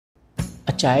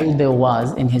a child there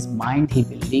was. In his mind, he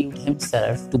believed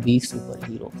himself to be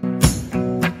superhero.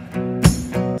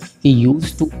 He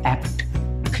used to act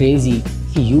crazy.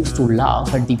 He used to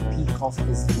laugh at the peak of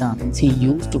his lungs. He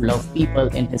used to love people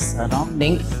in his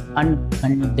surrounding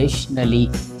unconditionally.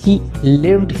 He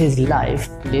lived his life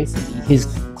playfully. His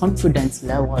confidence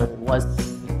level was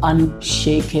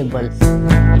unshakable.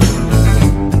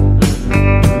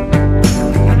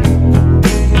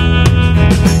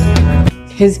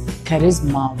 His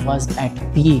charisma was at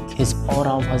peak. His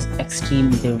aura was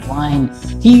extreme divine.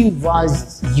 He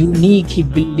was unique. He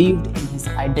believed in his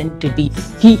identity.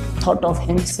 He thought of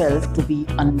himself to be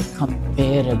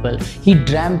uncomparable. He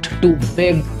dreamt too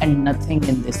big, and nothing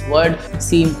in this world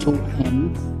seemed to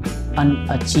him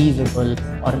unachievable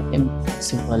or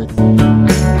impossible.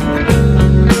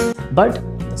 But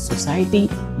the society,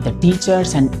 the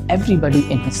teachers, and everybody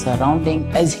in his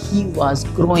surrounding, as he was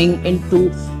growing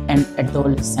into an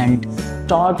adolescent,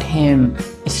 stopped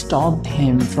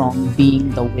him from being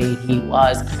the way he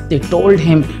was. They told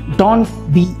him, don't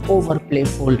be over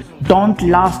playful, don't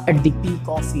laugh at the peak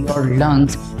of your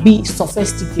lungs, be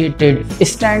sophisticated,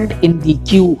 stand in the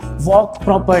queue, walk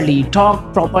properly,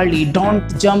 talk properly,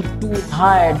 don't jump too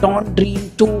high, don't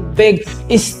dream too big,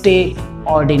 stay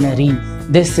ordinary.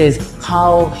 This is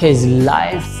how his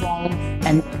life from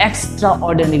an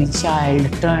extraordinary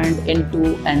child turned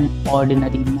into an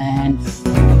ordinary man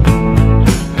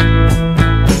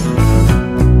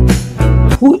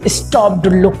who stopped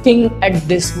looking at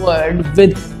this world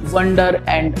with wonder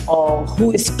and awe,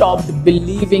 who stopped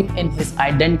believing in his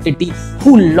identity,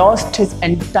 who lost his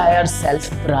entire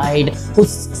self-pride, whose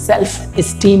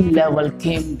self-esteem level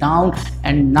came down,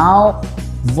 and now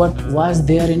what was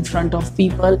there in front of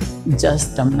people?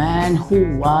 Just a man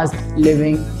who was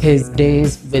living his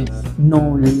days with no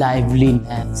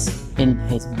liveliness in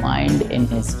his mind, in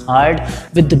his heart,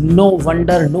 with no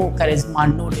wonder, no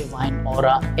charisma, no divine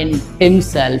aura in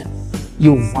himself.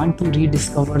 You want to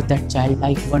rediscover that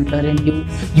childlike wonder in you.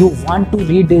 You want to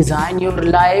redesign your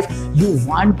life. You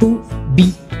want to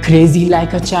be crazy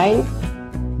like a child.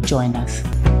 Join us.